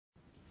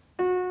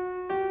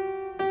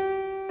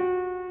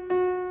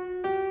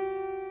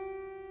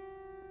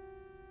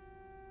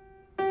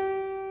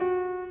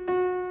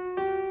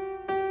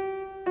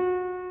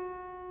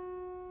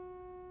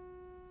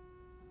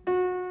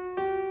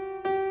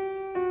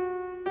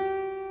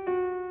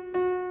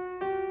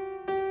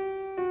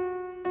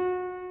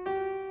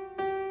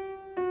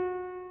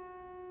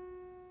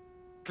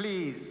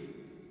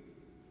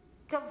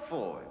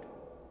forward.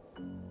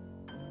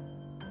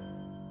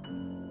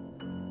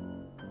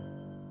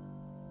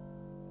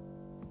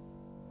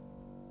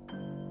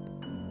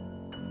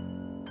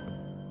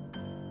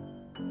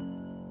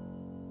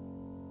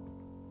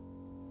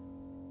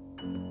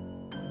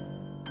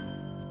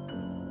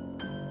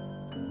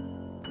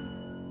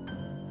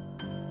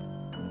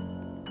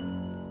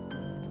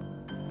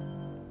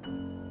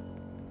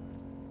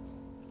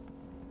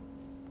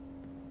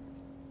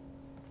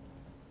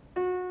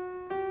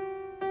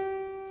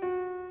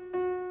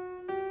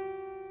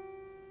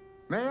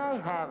 May I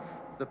have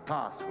the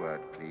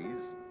password,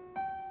 please?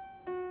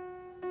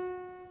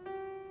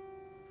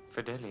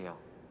 Fidelio.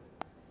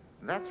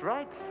 That's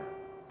right, sir.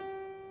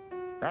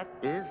 That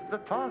is the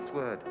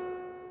password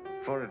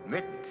for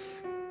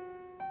admittance.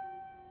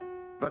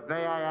 But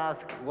may I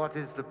ask, what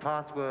is the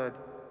password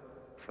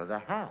for the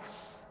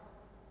house?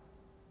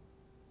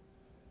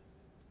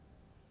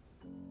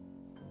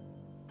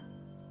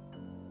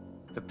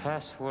 The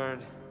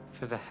password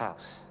for the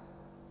house.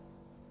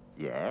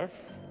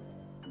 Yes?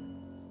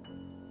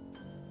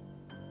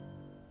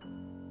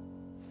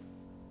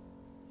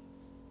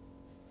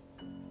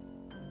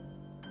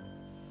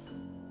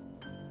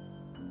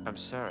 I'm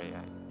sorry,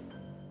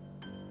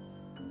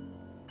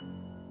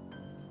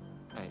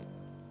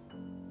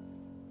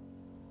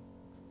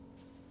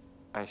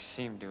 I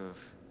seem to have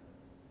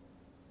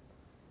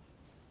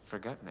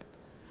forgotten it.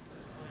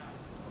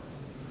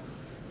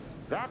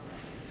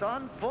 That's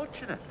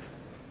unfortunate.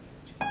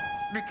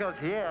 Because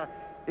here,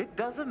 it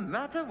doesn't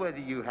matter whether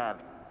you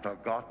have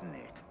forgotten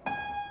it,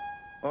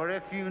 or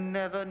if you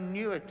never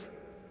knew it.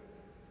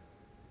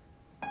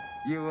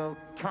 You will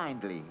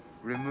kindly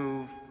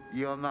remove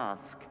your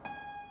mask.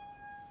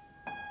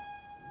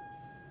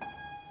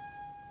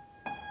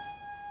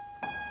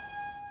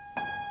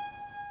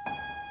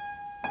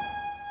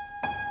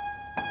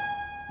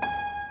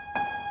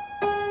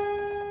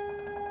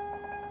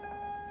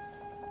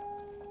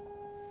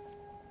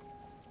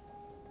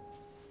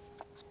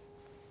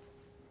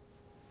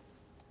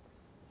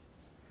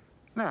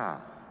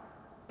 Now,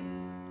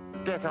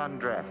 get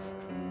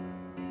undressed.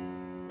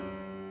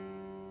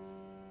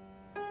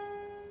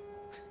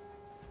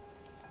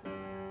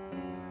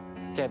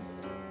 Get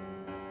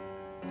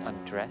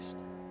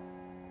undressed?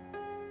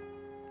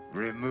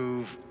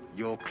 Remove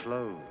your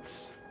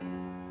clothes.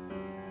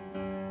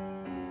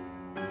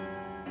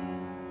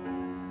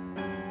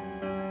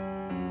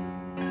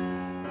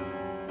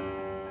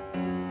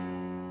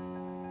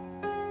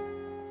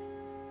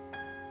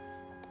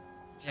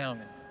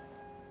 Gentlemen,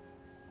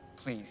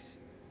 please.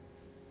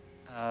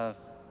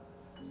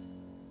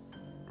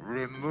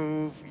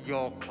 Remove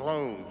your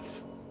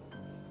clothes.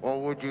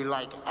 Or would you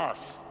like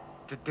us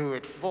to do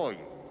it for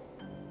you?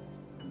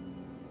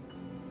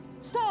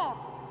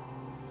 Stop!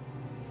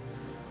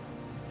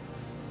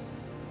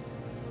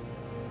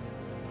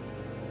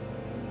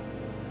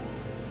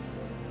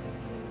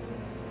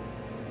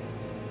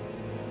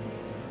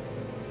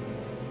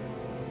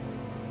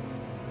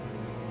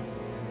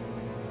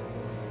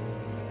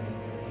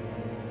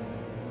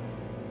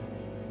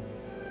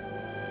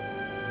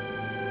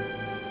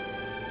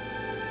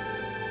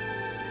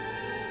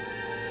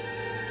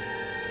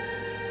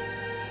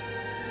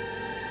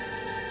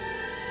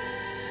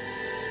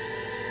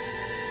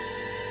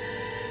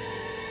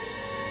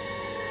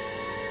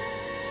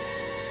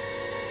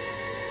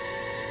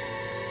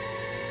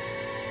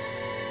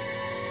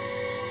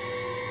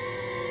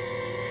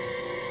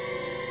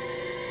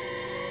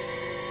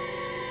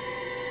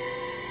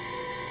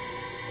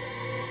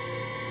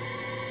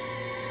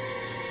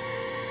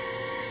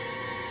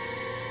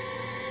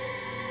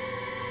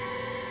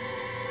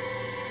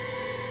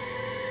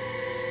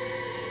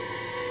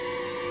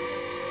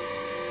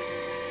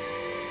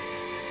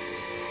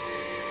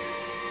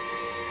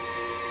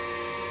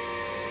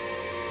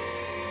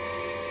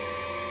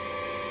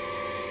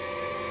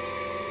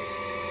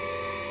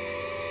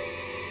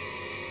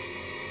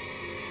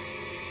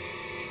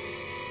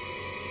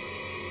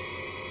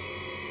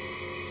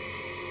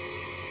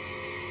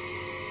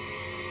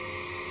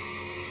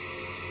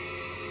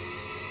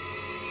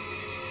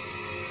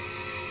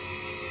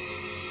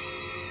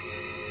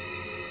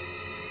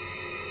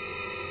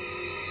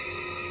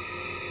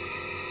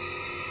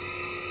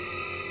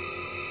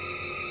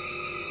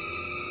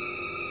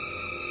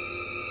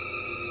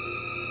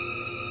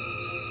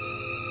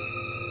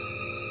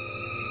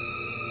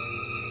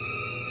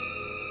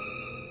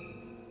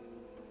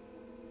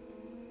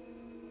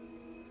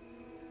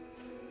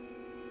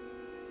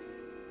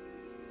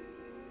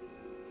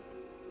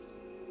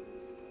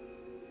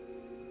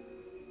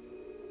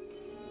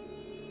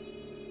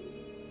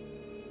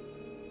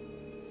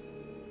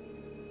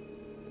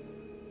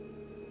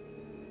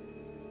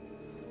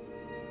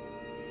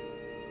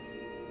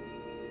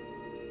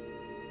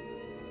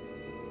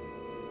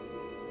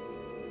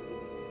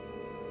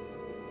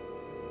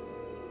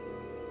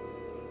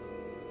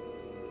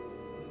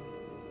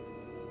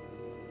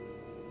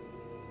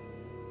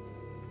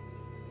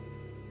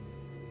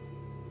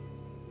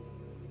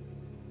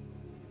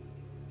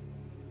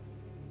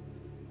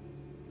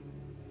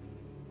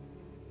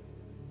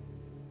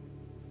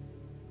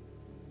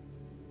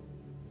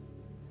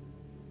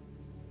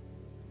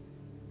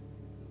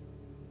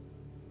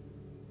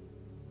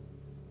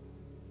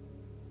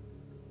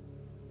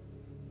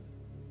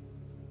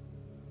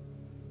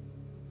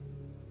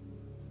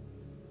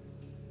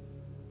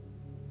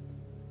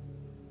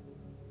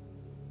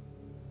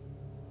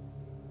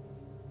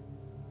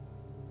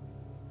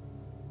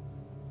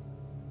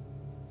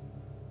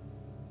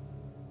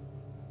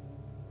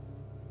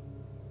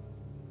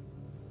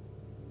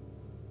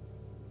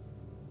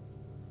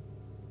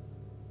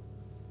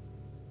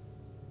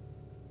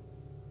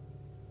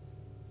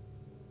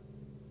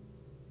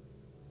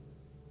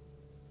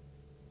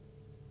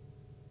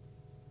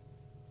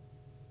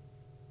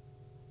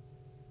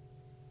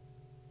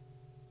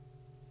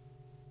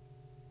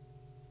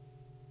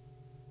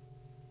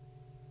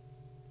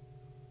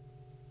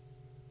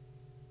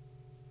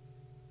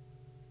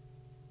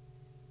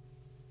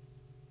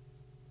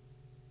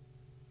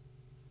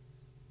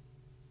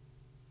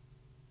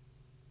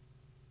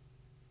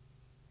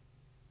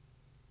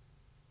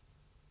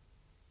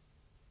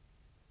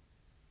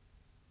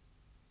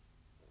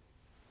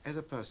 as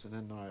a person,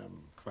 and I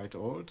am quite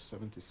old,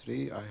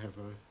 73, I have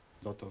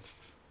a lot of,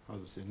 how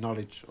to say,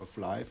 knowledge of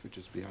life, which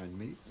is behind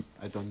me.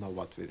 I don't know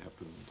what will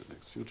happen in the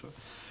next future.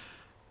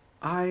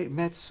 I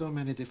met so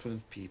many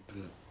different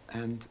people,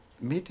 and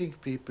meeting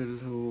people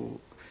who,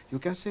 you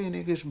can say in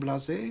English,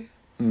 blasé?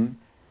 Mm.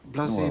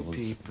 Blasé No,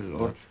 people,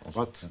 or also,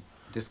 what, yeah.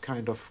 this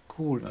kind of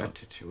cool Yeah,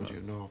 attitude, yeah.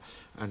 you know,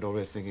 and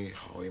always thinking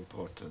how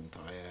important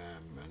I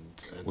am,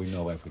 and We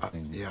know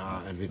everything.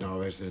 yeah, and we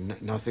know everything,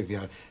 nothing, we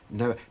are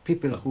never,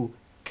 people who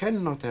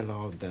cannot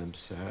allow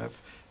themselves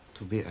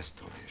to be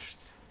astonished.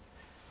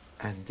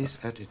 And this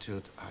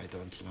attitude I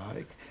don't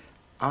like.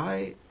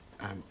 I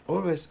am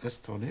always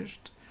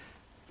astonished.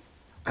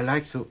 I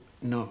like to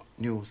know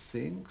new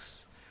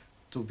things,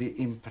 to be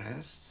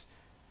impressed,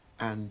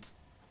 and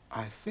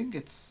I think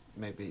it's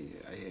maybe,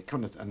 I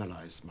cannot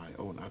analyze my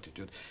own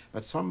attitude,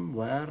 but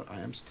somewhere I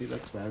am still a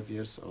 12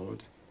 years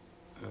old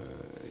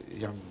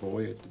young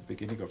boy at the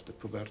beginning of the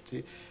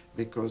puberty,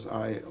 because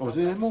I also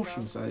in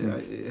emotions,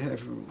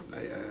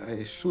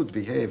 I should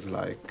behave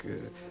like,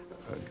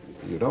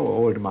 you know,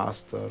 old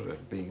master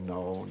being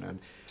known, and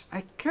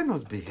I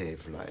cannot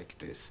behave like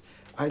this.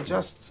 I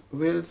just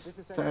will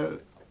tell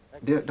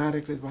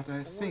directly what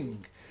I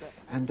think,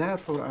 and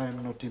therefore I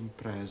am not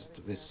impressed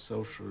with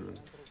social,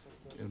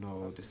 you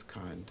know, this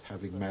kind,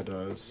 having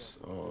medals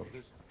or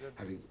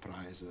having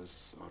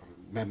prizes or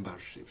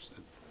memberships.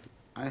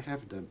 I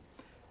have them,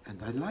 and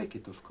I like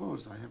it, of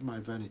course. I have my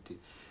vanity,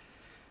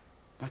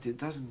 but it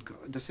doesn't go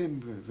the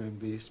same when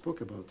we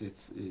spoke about it.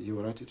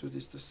 Your attitude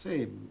is the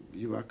same.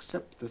 You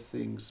accept the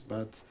things,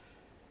 but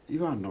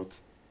you are not.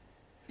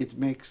 It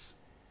makes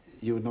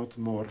you not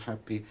more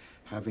happy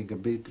having a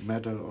big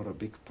medal or a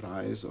big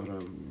prize or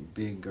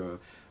being a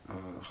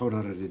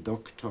honorary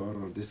doctor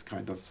or this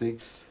kind of thing.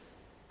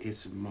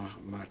 It's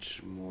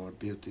much more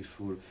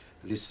beautiful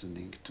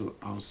listening to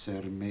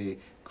Ansermet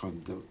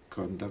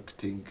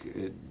conducting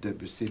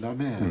Debussy La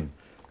Mer.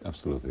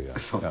 Absolutely, yeah.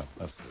 So, yeah,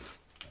 absolutely.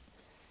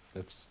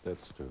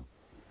 That's true.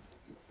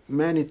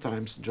 Many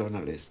times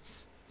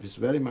journalists with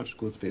very much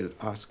goodwill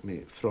ask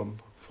me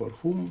for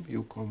whom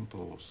you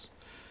compose.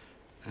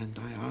 And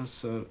I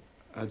answer,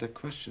 the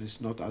question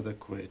is not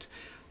adequate.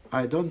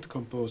 I don't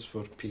compose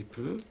for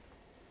people.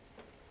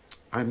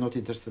 I'm not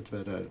interested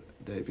whether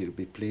they will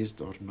be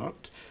pleased or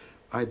not.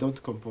 I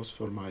don't compose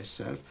for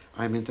myself.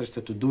 I'm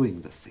interested to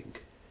doing the thing.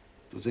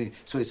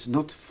 So it's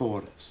not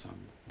for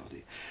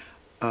somebody.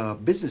 A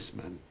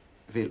businessman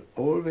will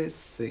always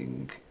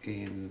think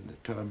in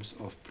terms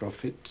of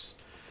profit.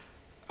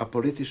 A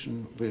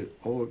politician will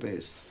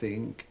always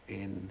think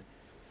in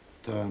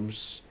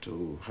terms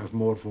to have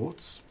more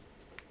votes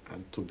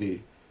and to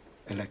be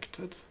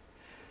elected.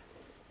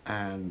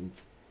 And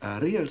a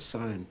real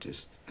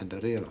scientist and a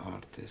real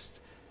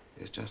artist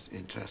is just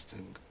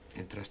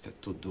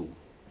interested to do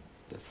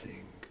the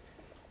thing.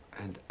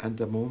 And at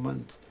the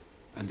moment,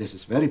 and this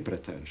is very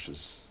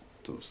pretentious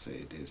to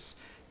say this,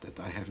 that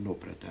I have no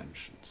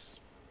pretensions.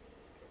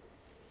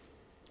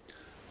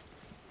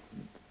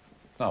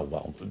 Oh,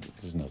 well, it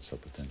is not so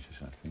pretentious,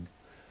 I think.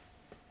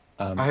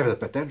 I have the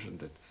pretension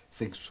that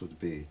things should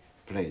be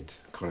played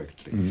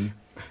correctly. Mm-hmm.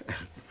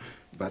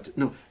 But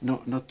no,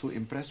 not to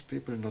impress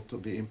people, not to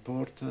be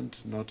important,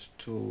 not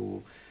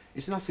to...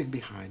 It's nothing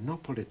behind, no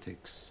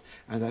politics.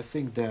 And I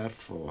think,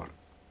 therefore,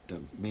 the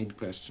main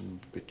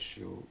question which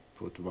you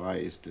put, why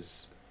is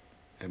this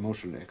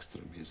emotional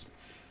extremism?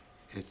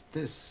 It's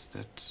this,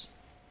 that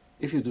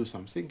if you do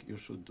something, you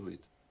should do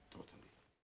it